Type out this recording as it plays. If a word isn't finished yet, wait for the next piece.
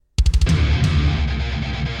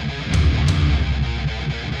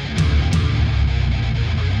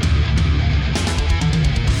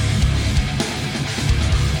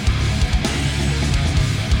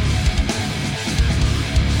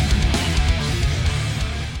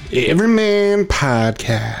Everyman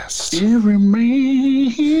Podcast.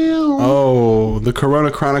 Everyman. Oh, the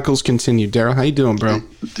Corona Chronicles continue. Daryl, how you doing, bro?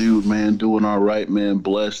 Dude, man, doing all right, man.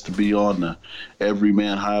 Blessed to be on the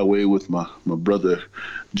Everyman Highway with my brother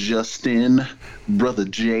Justin, brother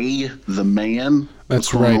Jay, the man. That's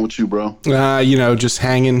What's going right. on with you, bro? Just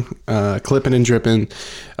hanging, clipping and dripping.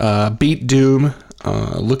 Beat Doom.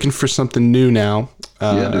 Looking for something new now.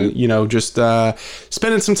 Just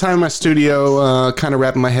spending some time in my studio, kind of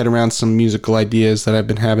wrapping my head around some musical ideas that I've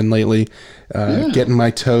been having lately. Getting my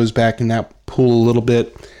toes back in that pool a little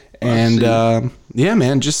bit. And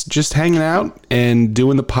man, just hanging out and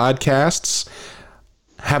doing the podcasts.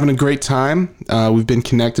 Having a great time. We've been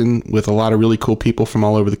connecting with a lot of really cool people from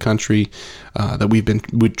all over the country that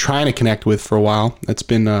we're trying to connect with for a while. It's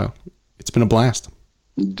been a blast.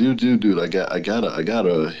 Dude, I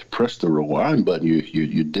gotta press the rewind button.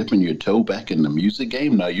 You're dipping your toe back in the music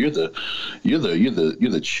game. Now you're the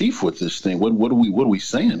chief with this thing. What are we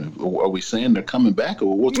saying? Are we saying they're coming back,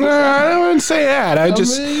 or what's I wouldn't say that. I'm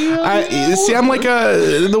like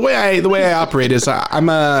the way I operate is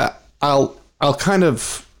I'll kind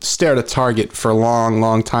of stare at a target for a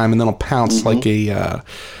long time, and then I'll pounce like a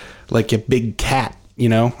big cat.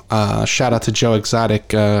 Shout out to Joe Exotic,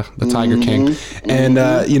 the Tiger King. And,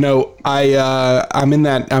 I'm in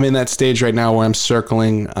that stage right now where I'm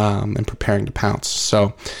circling, and preparing to pounce.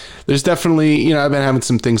 So there's definitely, I've been having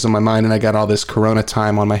some things on my mind, and I got all this Corona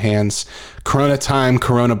time on my hands. Corona time,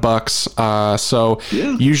 Corona bucks.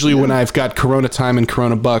 Usually when I've got Corona time and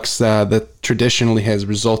Corona bucks, that traditionally has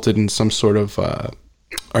resulted in some sort of,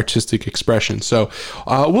 artistic expression. So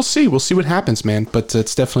we'll see what happens, man, but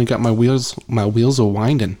it's definitely got my wheels a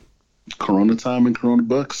winding. Corona time and Corona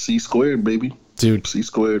bucks, C squared, baby. Dude, C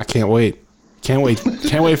squared. I can't wait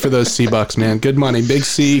for those C bucks, man. Good money, big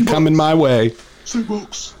C coming my way. C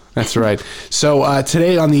bucks. That's right. So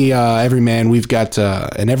today on the Everyman, we've got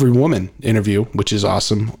an Every Woman interview, which is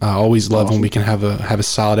awesome. I always love when we can have a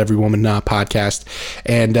solid Every Woman podcast.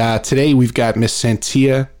 And today we've got Miss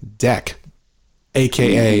Santia Deck,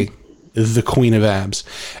 aka the Queen of Abs,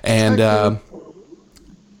 and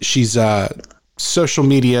she's a social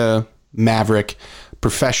media maverick,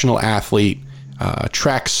 professional athlete,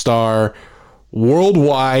 track star,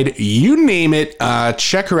 worldwide, you name it.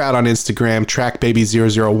 Check her out on Instagram,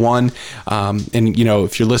 trackbaby001. And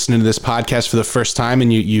if you're listening to this podcast for the first time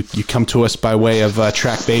and you come to us by way of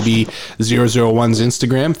trackbaby001's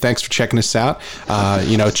Instagram, thanks for checking us out.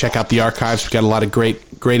 Check out the archives. We've got a lot of great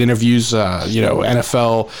interviews,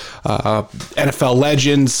 NFL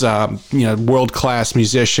legends, world-class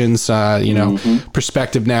musicians,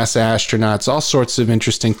 prospective NASA astronauts, all sorts of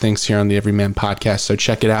interesting things here on the Everyman Podcast. So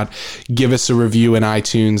check it out. Give us a review in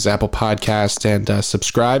iTunes, Apple Podcast, and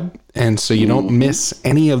subscribe. And so you don't miss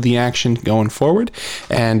any of the action going forward.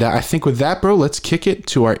 And I think with that, bro, let's kick it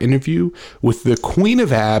to our interview with the Queen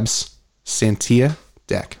of Abs, Santia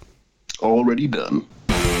Deck. Already done.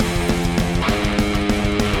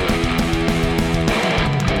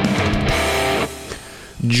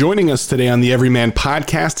 Joining us today on the Everyman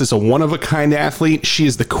Podcast is a one-of-a-kind athlete. She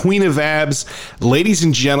is the Queen of Abs. Ladies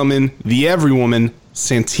and gentlemen, the Everywoman,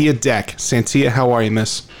 Santia Deck. Santia, how are you,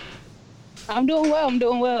 miss? I'm doing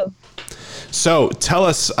well. So tell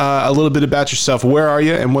us a little bit about yourself. Where are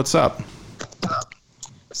you and what's up?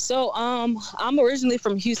 So I'm originally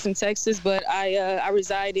from Houston, Texas, but I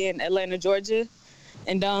reside in Atlanta, Georgia.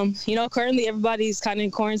 And, currently everybody's kind of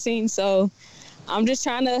in quarantine, so I'm just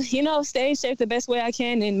trying to, stay in shape the best way I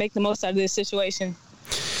can and make the most out of this situation.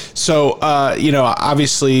 So,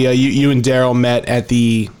 obviously you and Daryl met at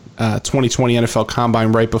the 2020 NFL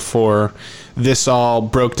Combine right before this all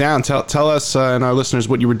broke down. Tell us and our listeners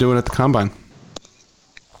what you were doing at the Combine.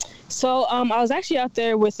 So I was actually out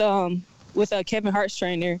there with Kevin Hart's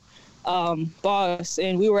trainer, Boss,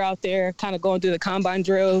 and we were out there kind of going through the Combine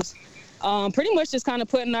drills. Pretty much just kind of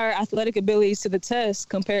putting our athletic abilities to the test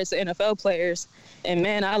compared to NFL players. And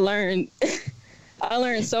man, I learned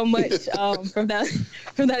so much from that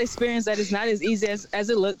experience that it's not as easy as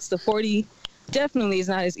it looks. The 40 definitely is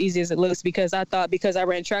not as easy as it looks, because I thought because I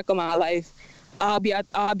ran track all my life, I'll be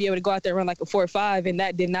able to go out there and run like a 4.5, and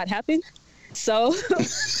that did not happen. So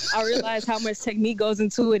I realized how much technique goes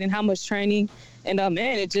into it and how much training. And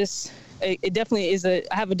it definitely is I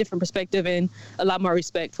have a different perspective and a lot more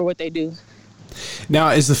respect for what they do. Now,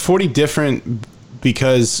 is the 40 different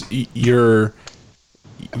because you're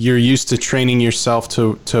used to training yourself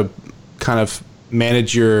to kind of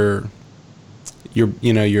manage your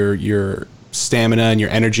stamina and your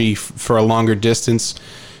energy for a longer distance?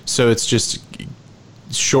 So it's just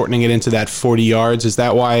shortening it into that 40 yards. Is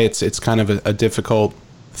that why it's kind of a difficult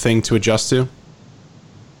thing to adjust to?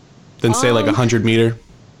 than say like 100-meter?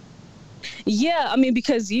 Yeah, I mean,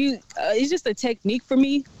 because it's just a technique for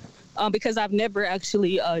me, because I've never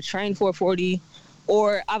actually trained for a 40,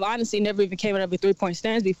 or I've honestly never even came out of a 3-point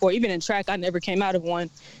stance before. Even in track, I never came out of one.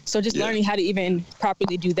 So just learning how to even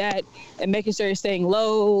properly do that and making sure you're staying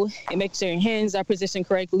low and making sure your hands are positioned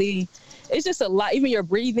correctly. It's just a lot. Even your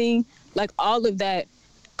breathing, like all of that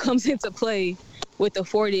comes into play with the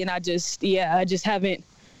 40. And I just haven't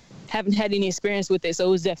had any experience with it. So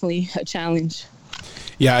it was definitely a challenge.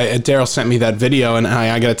 Yeah, Daryl sent me that video, and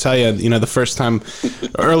I got to tell you, the first time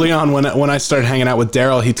early on when I started hanging out with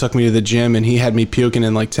Daryl, he took me to the gym, and he had me puking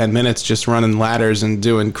in like 10 minutes just running ladders and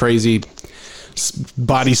doing crazy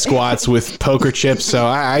body squats with poker chips. So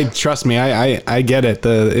I trust me, I get it.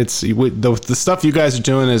 The stuff you guys are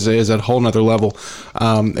doing is at a whole nother level.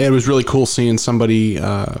 It was really cool seeing somebody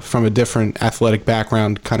from a different athletic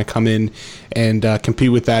background kind of come in and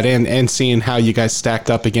compete with that, and seeing how you guys stacked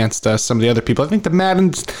up against some of the other people. I think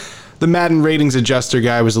the Madden ratings adjuster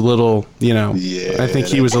guy was a little, I think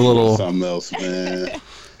he was a little something else, man.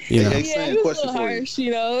 Hey, Sam, a question for harsh,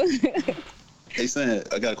 you. Hey, Sam,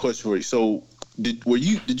 I got a question for you. So,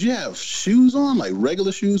 did you have shoes on, like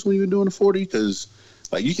regular shoes, when you were doing the 40? Because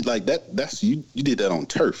like you could like that's you did that on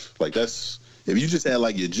turf. Like that's, if you just had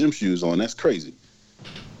like your gym shoes on, that's crazy.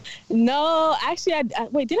 No, actually,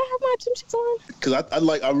 wait, did I have my gym shoes on? Because I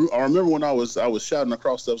remember when I was shouting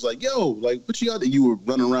across, I was like, yo, like what you out there? You were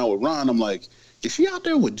running around with Ron. I'm like, is she out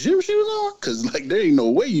there with gym shoes on? Because like there ain't no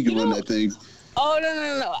way you can run that thing. Oh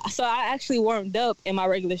no. So I actually warmed up in my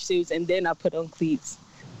regular shoes and then I put on cleats.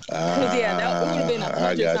 That would have been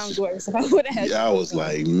 100 times worse. I would have had. Yeah, I was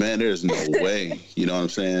like, man, there's no way. You know what I'm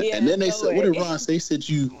saying? Yeah, and then they said, what did Ron say? They said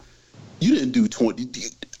you didn't do 20.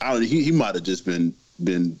 He might have just been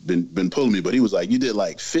pulling me, but he was like, you did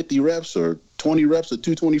like 50 reps or 20 reps or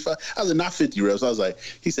 225. I was like, not 50 reps. I was like,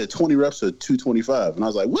 he said 20 reps or 225, and I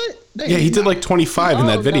was like, what? Yeah, he did like 25 in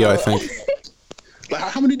that video, no. I think. Like,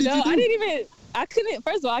 how many did you do? I couldn't.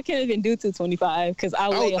 First of all, I can't even do 225 because I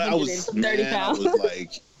weigh 130 pounds.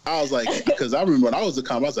 I was like, because I remember when I was a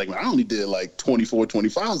comp, I was like, man, I only did like 24,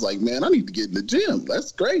 25. I was like, man, I need to get in the gym.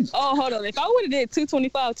 That's crazy. Oh, hold on. If I would have did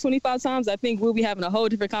 25 times, I think we'll be having a whole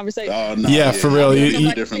different conversation. Oh, no, yeah, for real.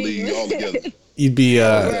 You different league altogether. You'd be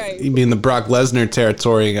in the Brock Lesnar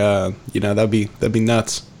territory. That'd be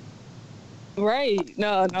nuts. Right.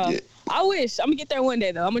 No. Yeah. I wish. I'm gonna get there one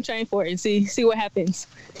day though. I'm gonna train for it and see what happens.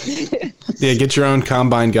 Yeah, get your own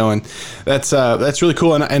combine going. That's really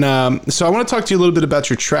cool. And so I want to talk to you a little bit about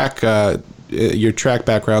your track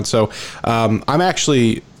background. So I'm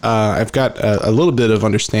actually I've got a little bit of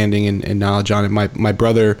understanding and knowledge on it. My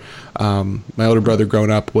brother, my older brother,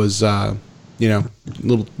 growing up was little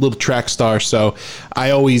track star. So I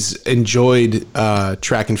always enjoyed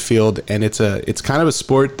track and field, and it's kind of a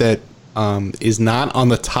sport that is not on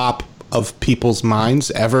the top of people's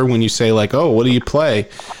minds ever when you say like, oh, what do you play?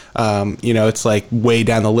 It's like way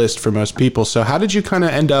down the list for most people. So how did you kind of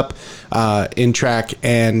end up in track,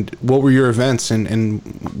 and what were your events, and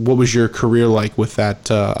what was your career like with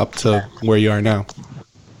that up to where you are now?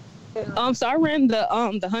 So I ran the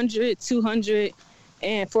 100, 200,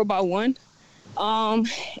 and 4x1.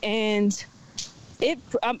 And I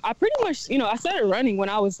pretty much, I started running when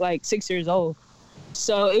I was like 6 years old.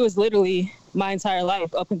 So it was literally my entire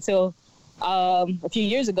life up until a few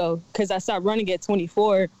years ago, because I stopped running at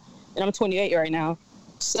 24 and I'm 28 right now.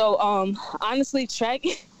 So honestly, track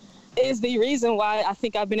is the reason why I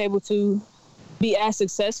think I've been able to be as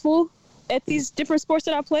successful at these different sports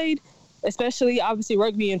that I played, especially obviously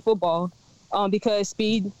rugby and football, because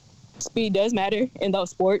speed does matter in those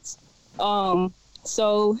sports. I'm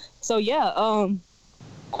sorry,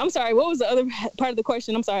 what was the other part of the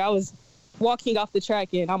question? I'm sorry, I was walking off the track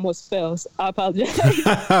and almost fell. So I apologize.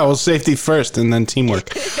 Well, safety first and then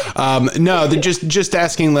teamwork. No, they're just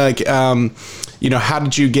asking, like, how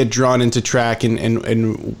did you get drawn into track,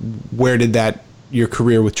 and where did your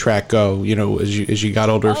career with track go? As you got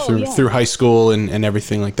older through high school and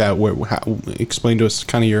everything like that. Explain to us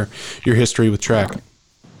kind of your history with track.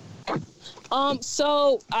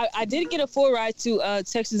 So I did get a full ride to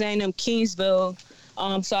Texas A&M Kingsville.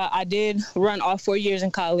 So I did run all 4 years in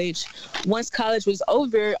college. Once college was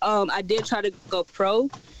over, I did try to go pro.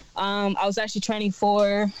 I was actually training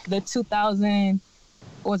for the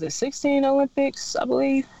 2016 Olympics, I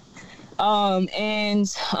believe.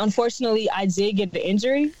 And unfortunately, I did get the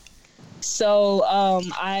injury. So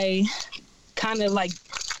I kind of like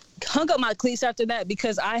hung up my cleats after that,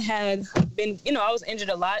 because I had been, I was injured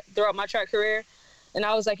a lot throughout my track career. And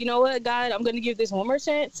I was like, you know what, God, I'm going to give this one more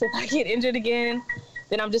chance. If I get injured again,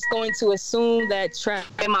 then I'm just going to assume that track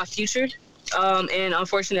is my future. And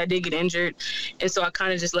unfortunately, I did get injured, and so I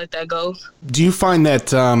kind of just let that go. Do you find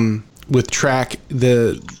that with track,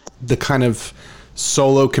 the kind of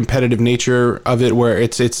solo competitive nature of it, where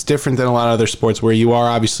it's different than a lot of other sports, where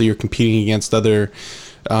you're competing against other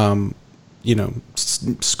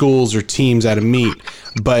schools or teams at a meet,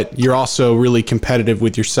 but you're also really competitive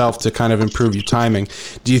with yourself to kind of improve your timing?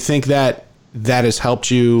 Do you think that has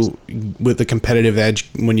helped you with the competitive edge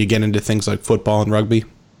when you get into things like football and rugby?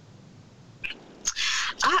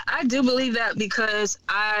 I do believe that, because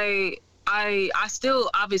I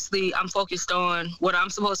still, obviously, I'm focused on what I'm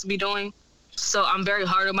supposed to be doing. So I'm very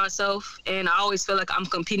hard on myself, and I always feel like I'm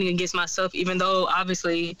competing against myself, even though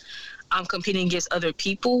obviously I'm competing against other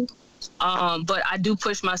people. But I do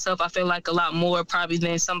push myself, I feel like, a lot more probably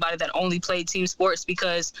than somebody that only played team sports,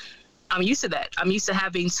 because I'm used to that. I'm used to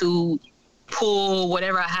having to pull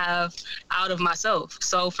whatever I have out of myself.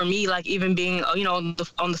 So for me, like, even being, on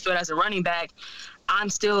the field as a running back, I'm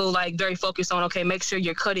still like very focused on, okay, make sure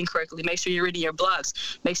you're cutting correctly, make sure you're reading your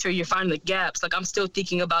blocks, make sure you're finding the gaps. Like, I'm still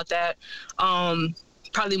thinking about that,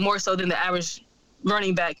 probably more so than the average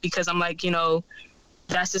running back, because I'm like,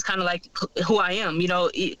 that's just kind of like who I am,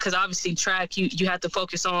 because obviously track, you have to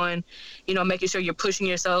focus on, making sure you're pushing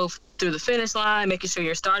yourself through the finish line, making sure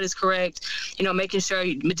your start is correct, making sure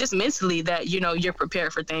just mentally that, you're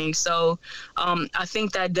prepared for things. So I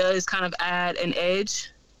think that does kind of add an edge.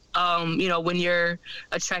 When you're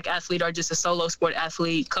a track athlete or just a solo sport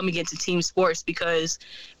athlete coming into team sports, because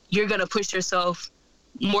you're going to push yourself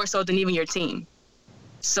more so than even your team.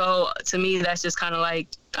 So to me, that's just kind of like,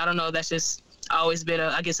 I don't know, that's just always been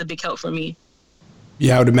a big help for me.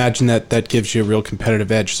 Yeah, I would imagine that gives you a real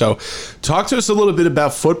competitive edge. So talk to us a little bit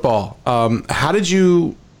about football. How did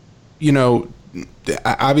you,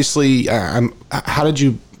 obviously, how did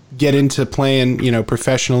you get into playing,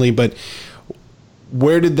 professionally, but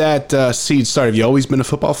where did that seed start? Have you always been a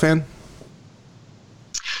football fan?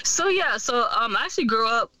 So I actually grew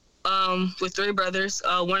up with three brothers.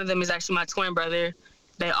 One of them is actually my twin brother.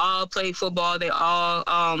 They all played football. They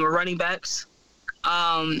all were running backs.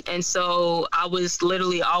 And so I was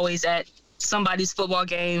literally always at somebody's football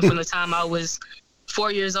game from the time I was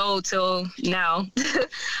 4 years old till now.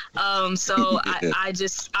 So I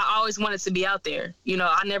always wanted to be out there.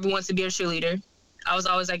 I never wanted to be a cheerleader. I was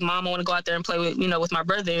always like, Mom, I want to go out there and play with, with my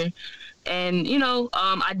brother. And,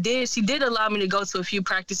 she did allow me to go to a few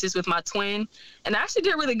practices with my twin, and I actually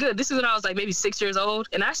did really good. This is when I was like maybe 6 years old,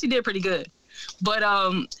 and I actually did pretty good. But,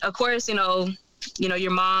 of course,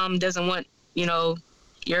 your mom doesn't want,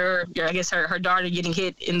 your I guess her daughter getting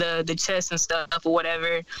hit in the chest and stuff or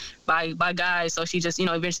whatever by guys. So she just,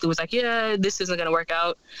 eventually was like, yeah, this isn't going to work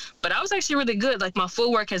out. But I was actually really good. Like, my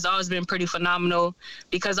footwork has always been pretty phenomenal,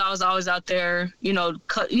 because I was always out there,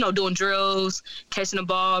 doing drills, catching the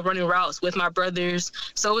ball, running routes with my brothers.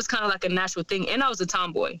 So it was kind of like a natural thing. And I was a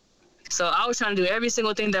tomboy. So I was trying to do every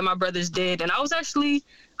single thing that my brothers did. And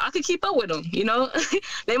I could keep up with them,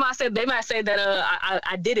 They might say that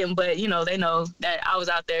I didn't, but, they know that I was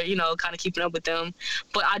out there, kind of keeping up with them.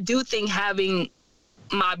 But I do think having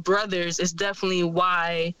my brothers is definitely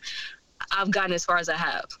why I've gotten as far as I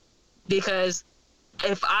have. Because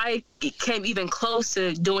if I came even close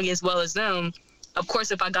to doing as well as them, of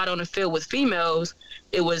course, if I got on the field with females,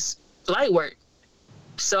 it was light work.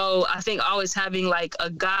 So I think always having like a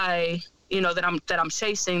guy, that I'm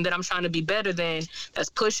chasing, that I'm trying to be better than, that's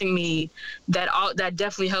pushing me, that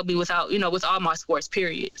definitely helped me with all my sports,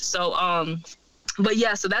 period. So, but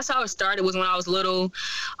yeah, so that's how it started, was when I was little.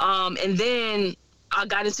 And then I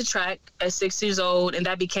got into track at 6 years old, and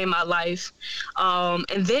that became my life.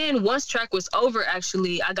 And then once track was over,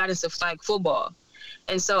 actually, I got into flag football.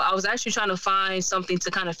 And so I was actually trying to find something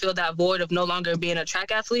to kind of fill that void of no longer being a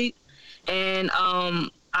track athlete. And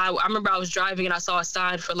I remember I was driving and I saw a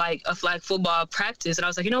sign for like a flag football practice, and I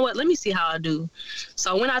was like, you know what, let me see how I do.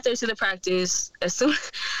 So I went out there to the practice. As soon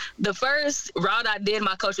the first route I did,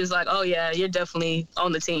 my coach was like, oh yeah, you're definitely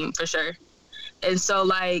on the team for sure. And so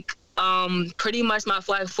like pretty much my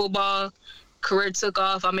flag football career took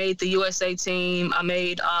off. I made the USA team. I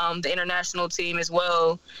made the international team as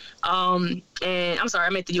well. And I'm sorry, I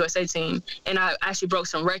made the USA team, and I actually broke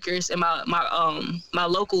some records in my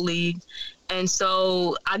local league. And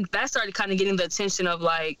so that started kind of getting the attention of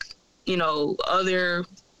like, other,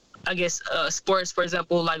 I guess, sports, for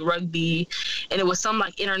example, like rugby. And it was some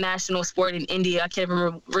like international sport in India. I can't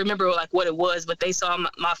remember like what it was, but they saw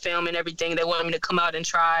my film and everything. They wanted me to come out and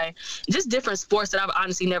try just different sports that I've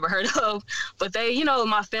honestly never heard of. But they,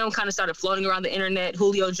 my film kind of started floating around the internet.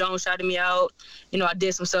 Julio Jones shouted me out. I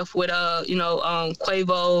did some stuff with,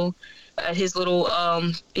 Quavo. at his little,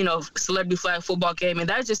 celebrity flag football game. And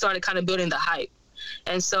that just started kind of building the hype.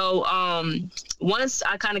 And so once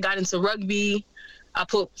I kind of got into rugby, I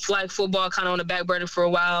put flag football kind of on the back burner for a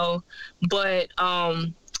while. But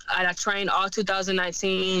I trained all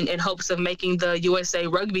 2019 in hopes of making the USA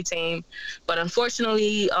rugby team. But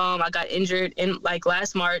unfortunately, I got injured in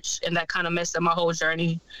last March, and that kind of messed up my whole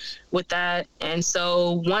journey with that. And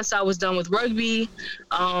so once I was done with rugby,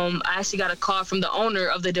 I actually got a call from the owner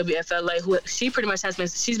of the WFLA, who she pretty much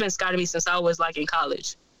she's been scouting me since I was in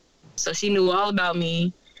college. So she knew all about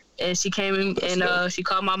me, and she came in and she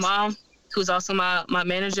called my mom, who's also my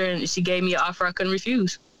manager, and she gave me an offer I couldn't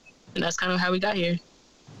refuse. And that's kind of how we got here.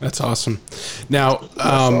 That's awesome. Now,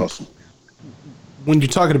 when you're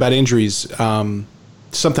talking about injuries,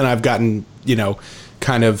 something I've gotten,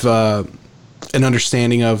 kind of an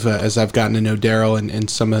understanding of as I've gotten to know Daryl and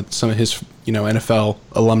some of his, NFL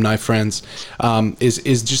alumni friends,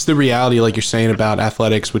 is just the reality, like you're saying about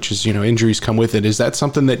athletics, which is, injuries come with it. Is that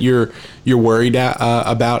something that you're worried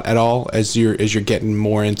about at all as you're getting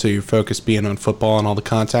more into your focus being on football and all the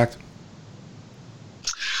contact?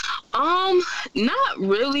 Not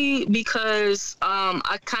really, because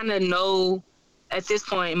I kind of know at this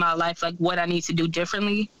point in my life what I need to do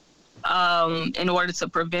differently in order to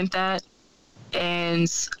prevent that. And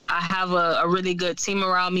I have a really good team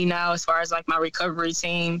around me now as far as my recovery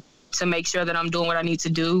team to make sure that I'm doing what I need to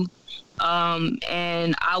do.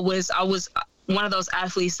 And I was one of those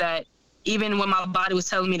athletes that even when my body was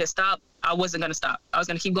telling me to stop, I wasn't going to stop. I was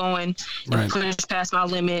going to keep going and push past my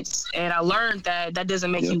limits. And I learned that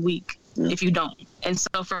doesn't make you weak if you don't. And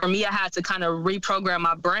so for me, I had to kind of reprogram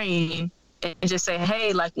my brain and just say,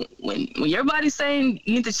 hey, when your body's saying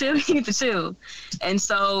you need to chill, you need to chill. And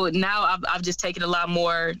so now I've just taken a lot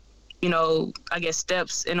more,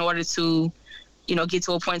 steps in order to, get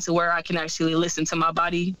to a point to where I can actually listen to my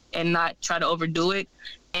body and not try to overdo it.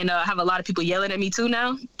 And I have a lot of people yelling at me too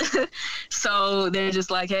now. So they're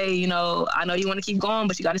just like, hey, I know you want to keep going,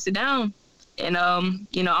 but you got to sit down. And, I'm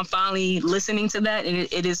finally listening to that. And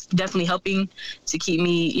it is definitely helping to keep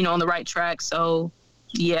me, on the right track. So,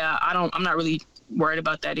 yeah, I'm not really worried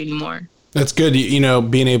about that anymore. That's good.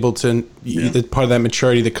 Being able to, part of that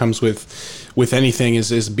maturity that comes with anything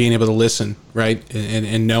is being able to listen, right?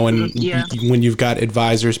 And knowing when you've got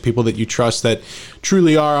advisors, people that you trust that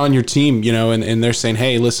truly are on your team, and they're saying,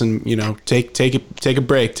 hey, listen, take a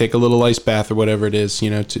break, take a little ice bath or whatever it is,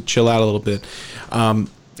 to chill out a little bit.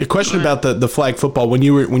 A question about the flag football, when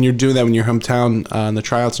you're doing that in your hometown on the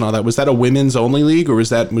tryouts and all that, was that a women's only league or was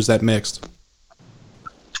that mixed?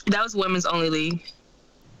 That was women's only league.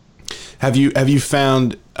 Have you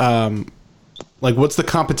found what's the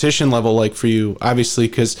competition level like for you? Obviously,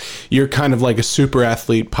 because you're kind of like a super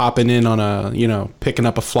athlete popping in on picking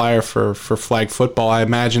up a flyer for flag football. I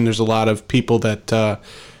imagine there's a lot of people that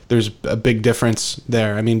there's a big difference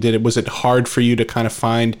there. I mean, was it hard for you to kind of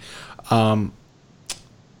find an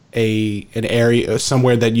area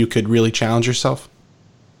somewhere that you could really challenge yourself?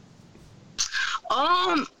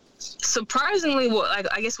 Surprisingly,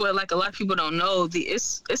 I guess what a lot of people don't know,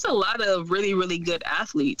 it's a lot of really, really good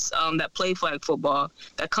athletes that play flag football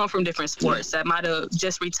that come from different sports that might have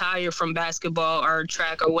just retired from basketball or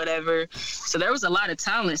track or whatever. So there was a lot of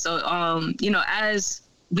talent. So as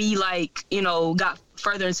we got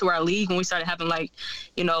further into our league, when we started having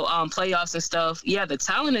playoffs and stuff, the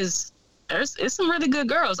talent is it's some really good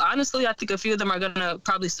girls. Honestly, I think a few of them are gonna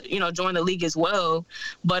probably join the league as well.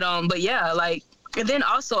 But yeah, and then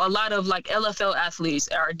also a lot of LFL athletes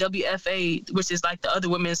or WFA, which is the other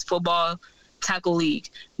women's football tackle league.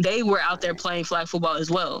 They were out there playing flag football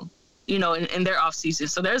as well, in their off season.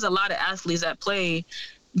 So there's a lot of athletes that play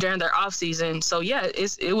during their off season. So yeah,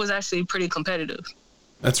 it was actually pretty competitive.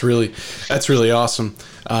 That's really awesome.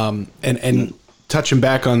 And touching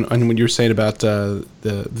back on what you were saying about the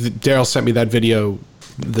Daryl sent me that video,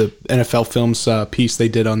 the NFL Films piece they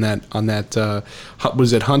did on that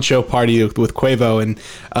was it Huncho party with Quavo, and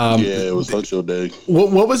it was Huncho Day.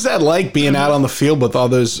 What was that like being out on the field with all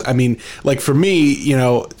those? I mean, for me,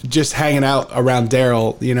 just hanging out around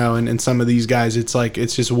Daryl, and some of these guys, it's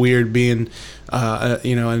just weird being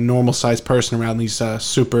a normal sized person around these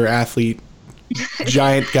super athlete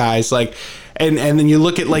giant guys And then you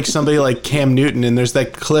look at somebody like Cam Newton, and there's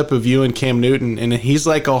that clip of you and Cam Newton, and he's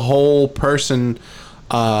like a whole person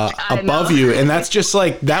above you, and that's just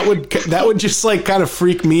that would just kind of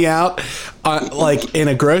freak me out, in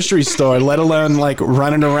a grocery store, let alone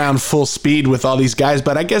running around full speed with all these guys.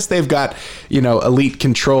 But I guess they've got elite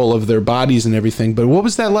control of their bodies and everything. But what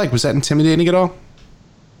was that like? Was that intimidating at all?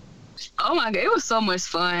 Oh my God, it was so much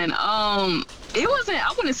fun. I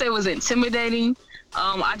wouldn't say it was intimidating,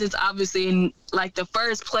 I just obviously, like, the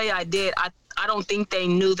first play I did, I don't think they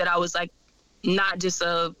knew that I was, like, not just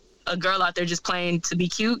a girl out there just playing to be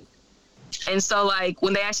cute. And so, like,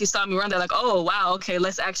 when they actually saw me run, they're like, oh, wow, okay,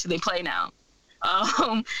 let's actually play now.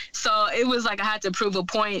 So it was like I had to prove a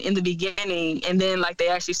point in the beginning, and then, like, they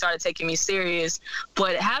actually started taking me serious.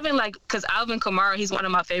 But having, like, because Alvin Kamara, he's one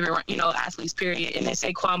of my favorite, athletes, period. And then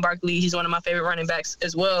Saquon Barkley, he's one of my favorite running backs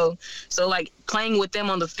as well. So, like, playing with them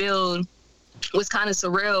on the field was kind of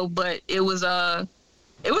surreal, but it was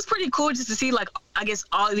pretty cool just to see, like, I guess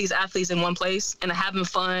all of these athletes in one place and having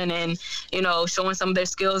fun and, showing some of their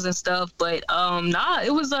skills and stuff. But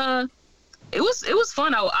it was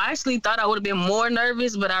fun. I actually thought I would have been more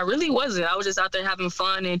nervous, but I really wasn't. I was just out there having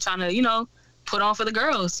fun and trying to, put on for the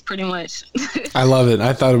girls, pretty much. I love it.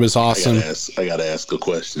 I thought it was awesome. I gotta ask a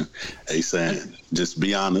question. Hey, Sam, just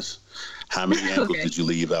be honest. How many ankles did you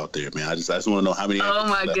leave out there, man? I just want to know how many ankles. Oh,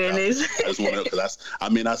 my goodness. I just want to, because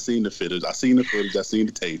I seen the footage. I seen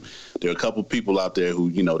the tape. There are a couple people out there who,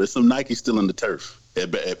 there's some Nike still in the turf.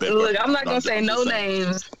 Look, I'm not going to say no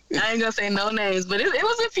names. I ain't going to say no names, but it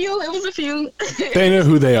was a few. It was a few. They know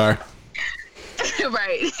who they are.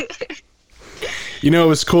 Right. What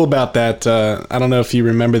was cool about that, I don't know if you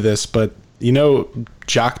remember this, but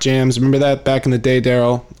Jock Jams, remember that back in the day,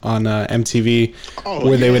 Daryl, on MTV,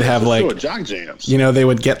 where they would have like Jock Jams. They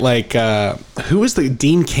would get like who was the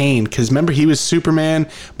Dean Cain? Because remember he was Superman,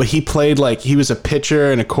 but he played like he was a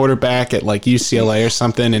pitcher and a quarterback at like UCLA or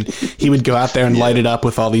something, and he would go out there and light it up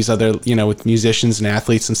with all these other with musicians and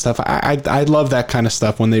athletes and stuff. I love that kind of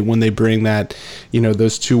stuff when they bring that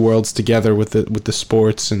those two worlds together with the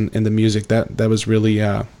sports and the music. That was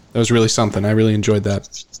really something. I really enjoyed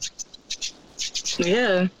that.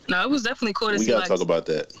 Yeah, no, it was definitely cool to see. We gotta talk about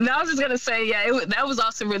that. No, I was just gonna say, that was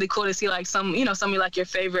also really cool to see, like, some of like your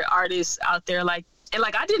favorite artists out there, like, and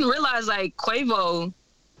like I didn't realize like Quavo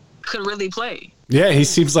could really play. Yeah, he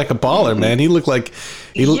seems like a baller, man. He looked like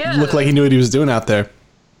he looked like he knew what he was doing out there.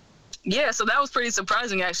 Yeah, so that was pretty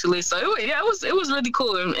surprising, actually. So it was really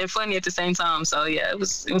cool and funny at the same time. So yeah, it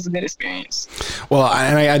was a good experience. Well,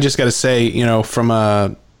 I just got to say,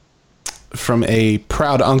 from a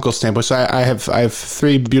proud uncle standpoint, so I have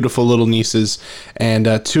three beautiful little nieces,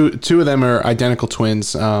 and two of them are identical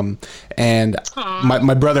twins. And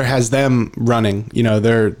my brother has them running. They've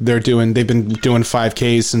been doing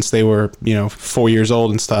 5Ks since they were 4 years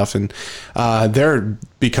old and stuff, and they're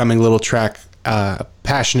becoming little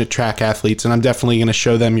passionate track athletes, and I'm definitely going to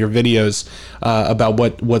show them your videos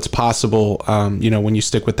about what's possible when you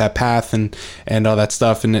stick with that path and all that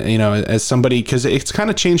stuff. And as somebody, because it's kind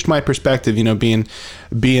of changed my perspective, being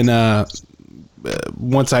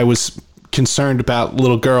once I was concerned about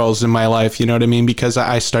little girls in my life, you know what I mean? Because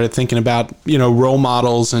I started thinking about, role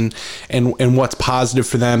models and what's positive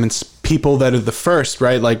for them, and people that are the first,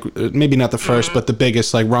 right? Like maybe not the first, but the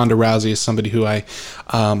biggest, like Ronda Rousey is somebody who I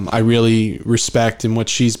really respect, and what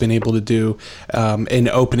she's been able to do in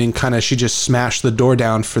opening she just smashed the door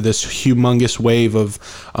down for this humongous wave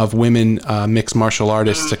of women mixed martial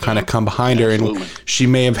artists to kind of come behind her. And she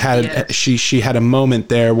may have had, she had a moment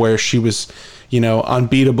there where she was,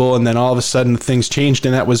 unbeatable, and then all of a sudden things changed,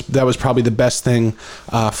 and that was probably the best thing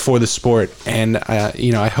for the sport. And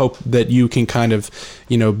I hope that you can kind of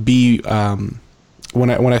be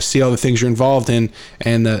when I see all the things you're involved in,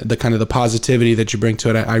 and the kind of the positivity that you bring to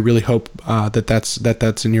it, I really hope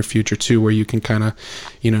that's in your future too, where you can kind of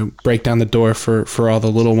break down the door for all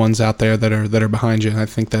the little ones out there that are behind you. And I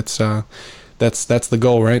think that's the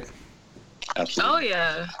goal, right? Absolutely. Oh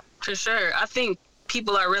yeah, for sure. I think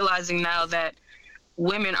people are realizing now that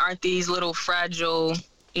women aren't these little fragile,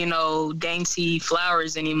 dainty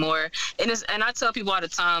flowers anymore. And I tell people all the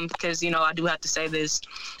time, because, I do have to say this.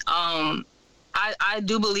 I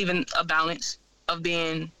do believe in a balance of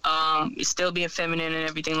being, still being feminine and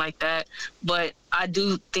everything like that. But I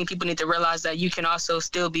do think people need to realize that you can also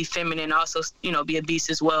still be feminine, also, be a beast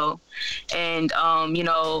as well. And,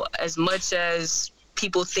 as much as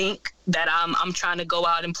people think that I'm trying to go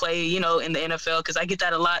out and play, in the NFL, because I get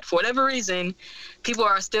that a lot. For whatever reason, people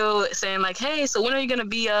are still saying like, hey, so when are you going to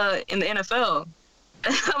be in the NFL?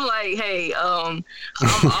 I'm like, hey, I'm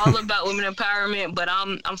all about women empowerment, but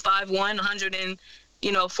I'm 5'1",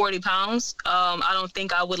 140 pounds. I don't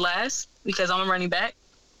think I would last because I'm a running back.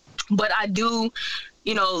 But I do,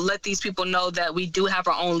 let these people know that we do have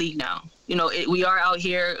our own league now. We are out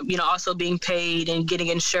here, also being paid and getting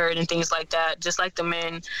insured and things like that, just like the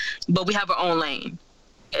men, but we have our own lane.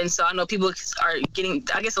 And so I know people are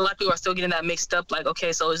I guess a lot of people are still getting that mixed up. Like,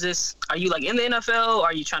 okay, so are you like in the NFL?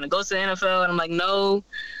 Are you trying to go to the NFL? And I'm like, no,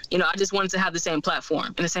 I just wanted to have the same platform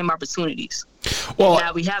and the same opportunities. Well, and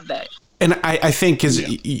now we have that. And I think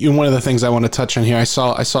one of the things I want to touch on here, I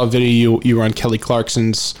saw a video you were on Kelly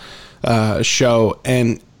Clarkson's show,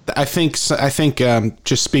 and I think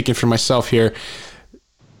just speaking for myself here,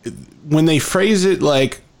 when they phrase it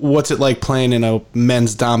like, what's it like playing in a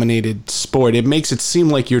men's dominated sport, it makes it seem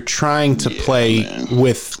like you're trying to play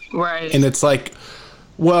with, right, and it's like,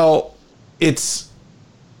 well,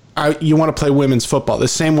 you want to play women's football the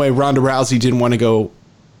same way Ronda Rousey didn't want to go,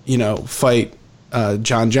 fight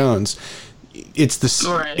John Jones.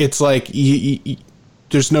 It's like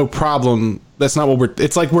there's no problem. That's not what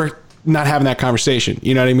it's like we're not having that conversation.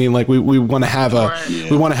 You know what I mean? Like we want to have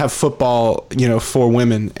we want to have football, for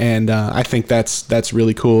women. And I think that's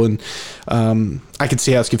really cool. And I can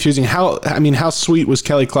see how it's confusing. How sweet was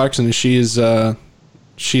Kelly Clarkson? Is she as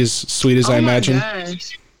sweet as I imagine?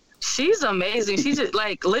 Gosh. She's amazing. She's just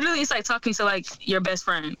like, literally, it's like talking to like your best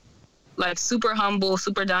friend, like super humble,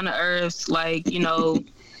 super down to earth, like,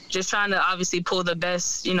 just trying to obviously pull the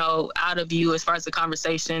best, out of you as far as the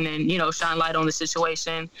conversation and, shine light on the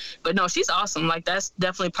situation. But no, she's awesome. Like, that's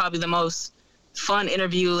definitely probably the most fun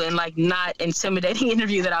interview and like not intimidating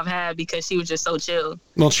interview that I've had, because she was just so chill.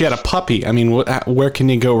 Well, she had a puppy. I mean, where can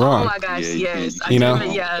you go wrong? Oh my gosh, yes.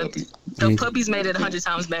 The puppies made it 100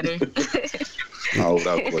 times better. Oh,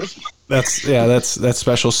 without question. That's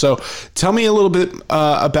special. So tell me a little bit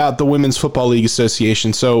about the Women's Football League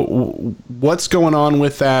Association. So what's going on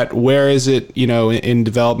with that? Where is it, in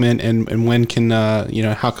development, and when can,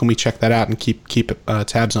 how can we check that out and keep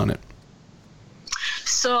tabs on it?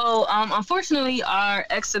 So, unfortunately, our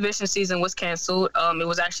exhibition season was canceled. It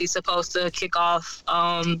was actually supposed to kick off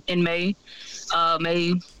in May.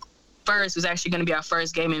 May 1st was actually going to be our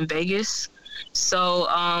first game in Vegas. So,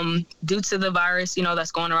 due to the virus,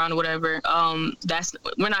 that's going around or whatever,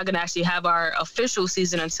 we're not going to actually have our official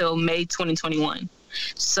season until May 2021.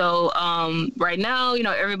 So, right now,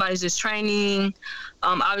 everybody's just training.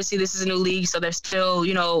 Obviously, this is a new league, so there's still,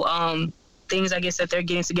 things, I guess, that they're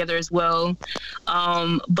getting together as well.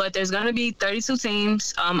 But there's going to be 32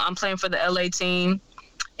 teams. I'm playing for the LA team,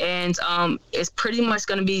 and it's pretty much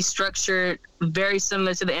going to be structured very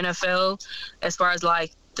similar to the NFL as far as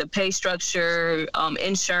like the pay structure,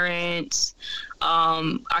 insurance.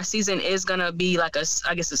 Our season is going to be like a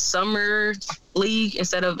summer league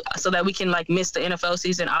so that we can like miss the NFL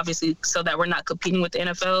season, obviously, so that we're not competing with the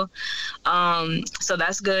NFL. So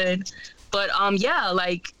that's good. But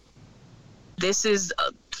like, this is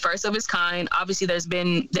first of its kind. Obviously,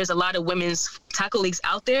 there's a lot of women's tackle leagues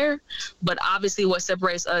out there, but obviously what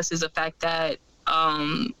separates us is the fact that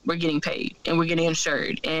we're getting paid and we're getting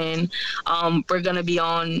insured, and we're going to be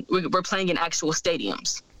we're playing in actual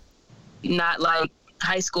stadiums, not like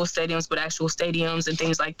high school stadiums, but actual stadiums and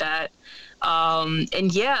things like that.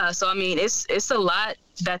 And so I mean, it's a lot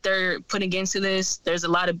that they're putting into this. There's a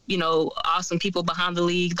lot of awesome people behind the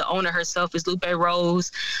league. The owner herself is Lupe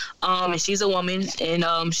Rose, and she's a woman,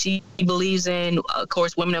 and she believes in, of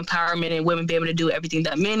course, women empowerment and women being able to do everything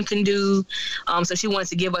that men can do. So she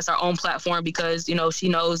wants to give us our own platform, because she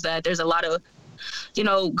knows that there's a lot of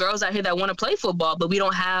girls out here that want to play football, but we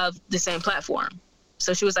don't have the same platform.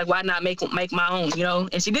 So she was like, why not make my own,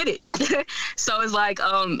 and she did it. So it's like,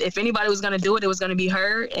 if anybody was going to do it, it was going to be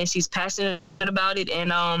her, and she's passionate about it.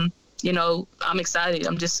 And, I'm excited.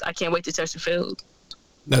 I can't wait to touch the field.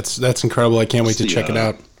 That's incredible. I can't wait to check it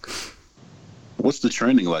out. What's the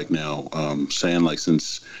training like now? Saying like,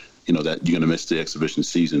 since, that you're going to miss the exhibition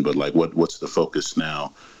season, but like, what's the focus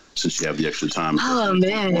now since you have the extra time? Oh,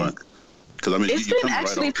 man. Because I mean, it's been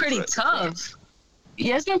actually pretty tough.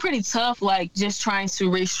 Yeah, it's been pretty tough, like just trying to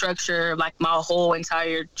restructure like my whole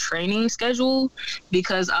entire training schedule,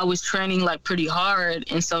 because I was training like pretty hard.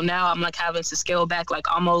 And so now I'm like having to scale back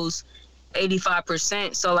like almost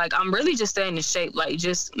 85%. So like I'm really just staying in shape, like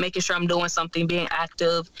just making sure I'm doing something, being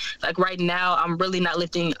active. Like right now I'm really not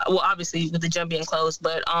lifting, well, obviously with the gym being closed,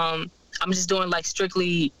 but I'm just doing like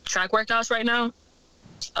strictly track workouts right now.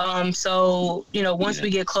 So, once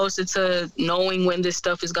we get closer to knowing when this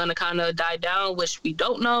stuff is going to kind of die down, which we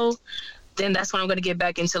don't know, then that's when I'm going to get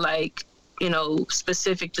back into like,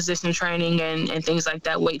 specific position training and things like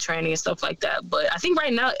that, weight training and stuff like that. But I think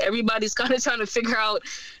right now everybody's kind of trying to figure out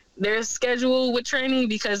their schedule with training,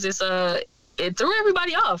 because it threw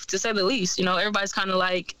everybody off, to say the least. Everybody's kind of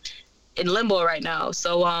like in limbo right now.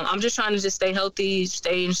 So I'm just trying to just stay healthy,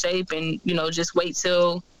 stay in shape, and, just wait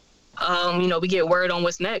till we get word on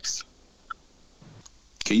what's next.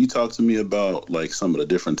 Can you talk to me about like some of the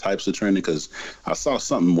different types of training? Because I saw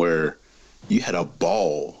something where you had a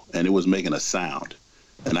ball and it was making a sound.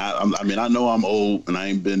 And I mean, I know I'm old and I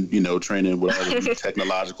ain't been, training with all the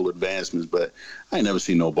technological advancements, but I ain't never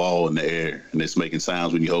seen no ball in the air and it's making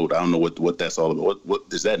sounds when you hold. I don't know what that's all about. What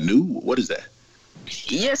is that new? What is that?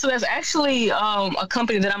 Yeah, so that's actually a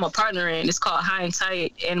company that I'm a partner in. It's called High and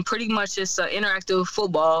Tight, and pretty much it's an interactive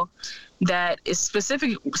football that is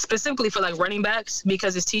specifically for like running backs,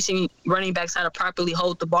 because it's teaching running backs how to properly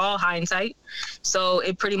hold the ball high and tight. So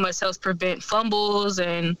it pretty much helps prevent fumbles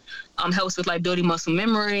and helps with like building muscle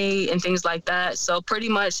memory and things like that. So pretty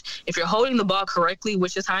much if you're holding the ball correctly,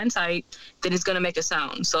 which is high and tight, then it's going to make a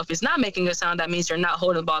sound. So if it's not making a sound, that means you're not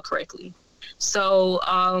holding the ball correctly. So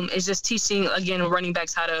it's just teaching, again, running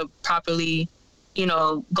backs how to properly,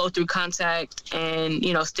 go through contact and,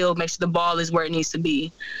 still make sure the ball is where it needs to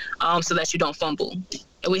be, so that you don't fumble.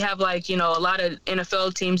 And we have like, a lot of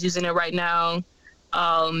NFL teams using it right now.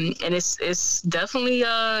 And it's definitely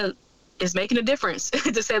it's making a difference,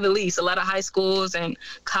 to say the least. A lot of high schools and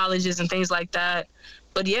colleges and things like that.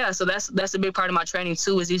 But yeah, so that's a big part of my training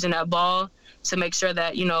too, is using that ball to make sure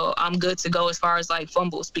that, I'm good to go as far as like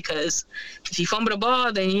fumbles, because if you fumble the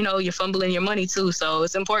ball, then, you're fumbling your money too. So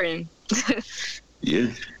it's important.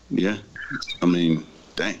 Yeah. I mean,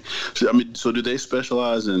 dang. So do they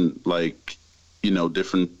specialize in like,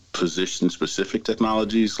 different position specific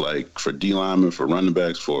technologies, like for D linemen, for running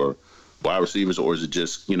backs, for wide receivers, or is it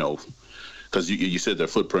just, because you said their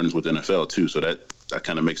footprint is with NFL too. So that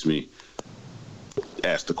kind of makes me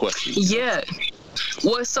ask the question. Yeah.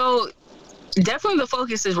 Well, so definitely the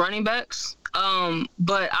focus is running backs,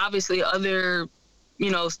 but obviously other,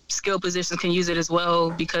 skill positions can use it as well,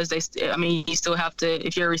 because you still have to,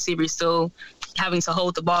 if you're a receiver, you're still having to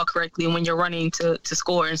hold the ball correctly when you're running to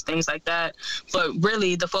score and things like that. But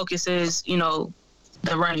really the focus is, the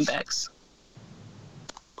running backs.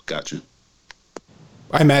 Gotcha.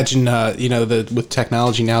 I imagine, with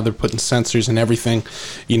technology now, they're putting sensors and everything.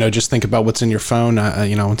 Just think about what's in your phone.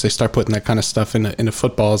 Once they start putting that kind of stuff into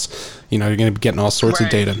footballs, you're going to be getting all sorts of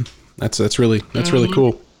data. That's really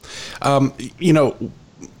cool.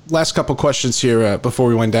 Last couple questions here before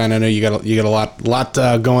we went down. I know you got a lot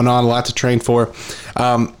going on, a lot to train for.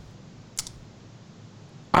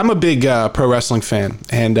 I'm a big pro wrestling fan,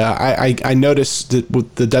 and I noticed that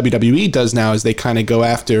what the WWE does now is they kind of go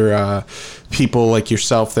after people like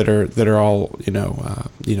yourself that are all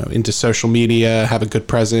into social media, have a good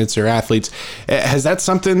presence, or athletes. Has that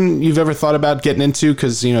something you've ever thought about getting into?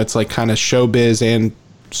 Because it's like kind of showbiz and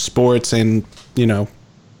sports and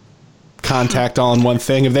contact all in one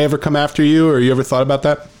thing. Have they ever come after you, or you ever thought about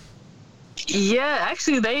that? Yeah,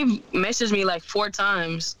 actually, they've messaged me like 4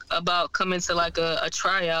 times about coming to like a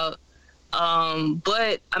tryout.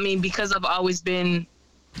 But I mean, because I've always been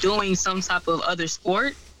doing some type of other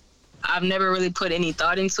sport, I've never really put any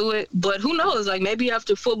thought into it. But who knows? Like maybe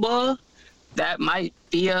after football, that might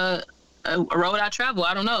be a road I travel.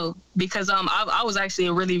 I don't know, because I was actually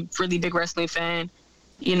a really, really big wrestling fan.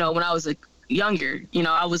 When I was younger,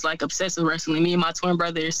 I was like obsessed with wrestling. Me and my twin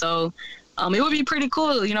brother. So it would be pretty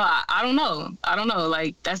cool. I don't know.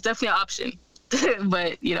 Like that's definitely an option.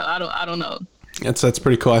 But I don't know. That's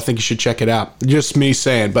pretty cool. I think you should check it out. Just me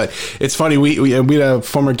saying, but it's funny. We had a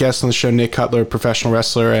former guest on the show, Nick Cutler, professional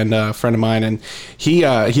wrestler and a friend of mine, and he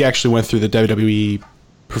actually went through the WWE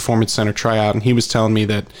Performance Center tryout, and he was telling me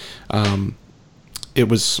that it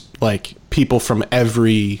was like people from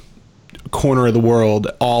every corner of the world,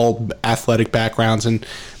 all athletic backgrounds, and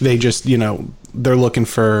they just they're looking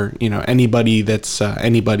for anybody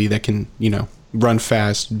that can run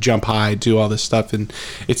fast, jump high, do all this stuff. And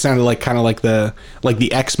it sounded like kind of like the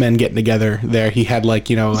X-Men getting together there. He had like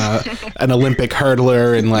an Olympic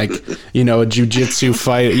hurdler and like a jiu-jitsu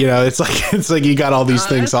fight. It's like you got all these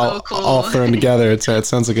things all thrown together. It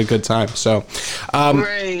sounds like a good time. So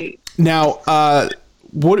right now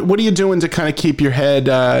what are you doing to kind of keep your head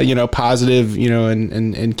positive,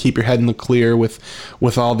 and keep your head in the clear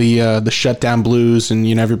with all the shutdown blues and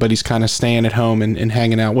everybody's kind of staying at home and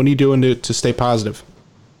hanging out? What are you doing to stay positive?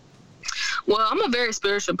 Well, I'm a very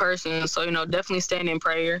spiritual person, so definitely staying in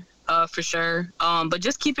prayer, for sure. But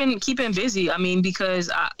just keeping busy. I mean,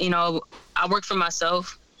 because I work for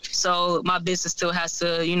myself. So my business still has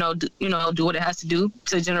to, do what it has to do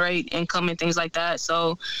to generate income and things like that.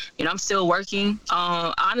 So, I'm still working.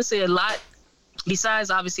 Honestly, a lot, besides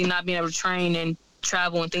obviously not being able to train and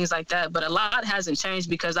travel and things like that, but a lot hasn't changed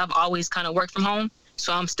because I've always kind of worked from home.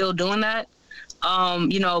 So I'm still doing that,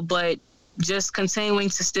 but just continuing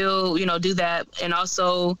to still, do that, and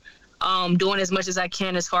also doing as much as I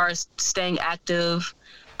can as far as staying active.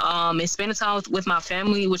 and spending time with my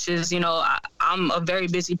family, which is, I'm a very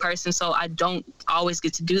busy person, so I don't always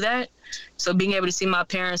get to do that. So being able to see my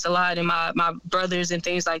parents a lot and my brothers and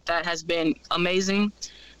things like that has been amazing.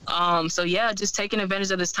 So yeah, just taking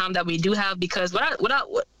advantage of this time that we do have, because what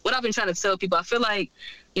I've been trying to tell people, I feel like,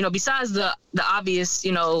 besides the obvious,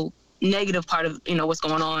 negative part of, what's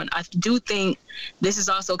going on, I do think this is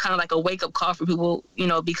also kind of like a wake up call for people,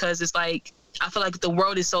 because it's like, I feel like the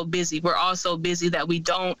world is so busy. We're all so busy that we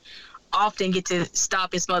don't often get to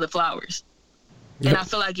stop and smell the flowers. Yep. And I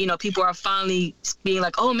feel like, people are finally being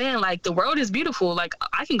like, oh man, like the world is beautiful. Like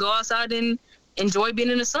I can go outside and enjoy being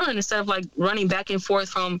in the sun instead of like running back and forth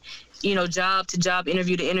from, job to job,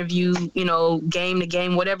 interview to interview, game to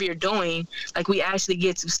game, whatever you're doing. Like we actually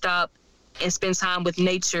get to stop and spend time with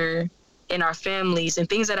nature and our families and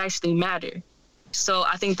things that actually matter. So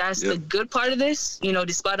I think that's the good part of this,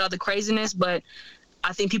 despite all the craziness. But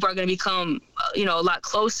I think people are going to become, a lot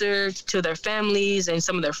closer to their families and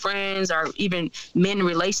some of their friends, or even men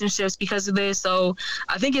relationships because of this. So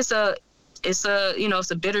I think it's a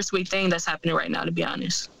bittersweet thing that's happening right now, to be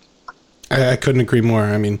honest. I couldn't agree more.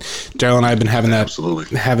 I mean, Daryl and I have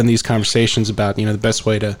been having these conversations about, the best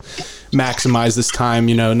way to maximize this time,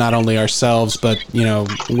 not only ourselves, but,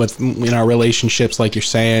 with our relationships, like you're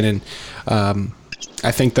saying. And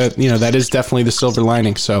I think that, that is definitely the silver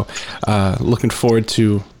lining. So looking forward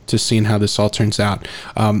to seeing how this all turns out.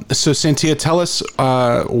 So Santia, tell us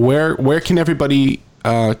where can everybody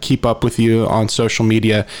keep up with you on social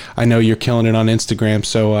media? I know you're killing it on Instagram.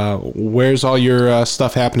 So where's all your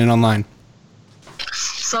stuff happening online?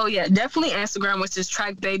 So yeah, definitely Instagram, which is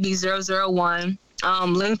TrackBaby001.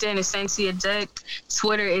 LinkedIn is Santia Deck.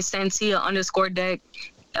 Twitter is Santia_Deck.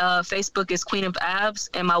 Facebook is Queen of Abs,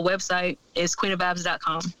 and my website is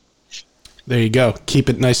queenofabs.com. There you go. Keep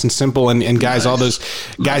it nice and simple. And guys, all those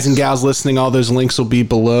guys and gals listening, all those links will be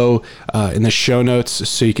below in the show notes,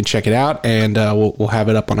 so you can check it out. And we'll have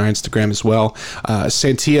it up on our Instagram as well.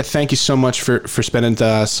 Santia, thank you so much for spending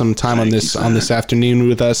some time on this afternoon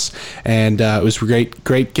with us. And it was great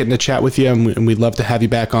getting to chat with you. And we'd love to have you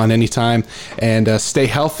back on anytime. And stay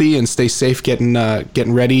healthy and stay safe, getting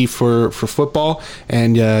ready for football.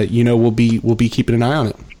 And we'll be keeping an eye on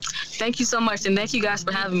it. Thank you so much, and thank you guys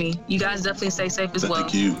for having me. You guys definitely stay safe as well.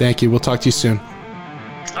 Thank you. Thank you. We'll talk to you soon.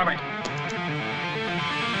 All right.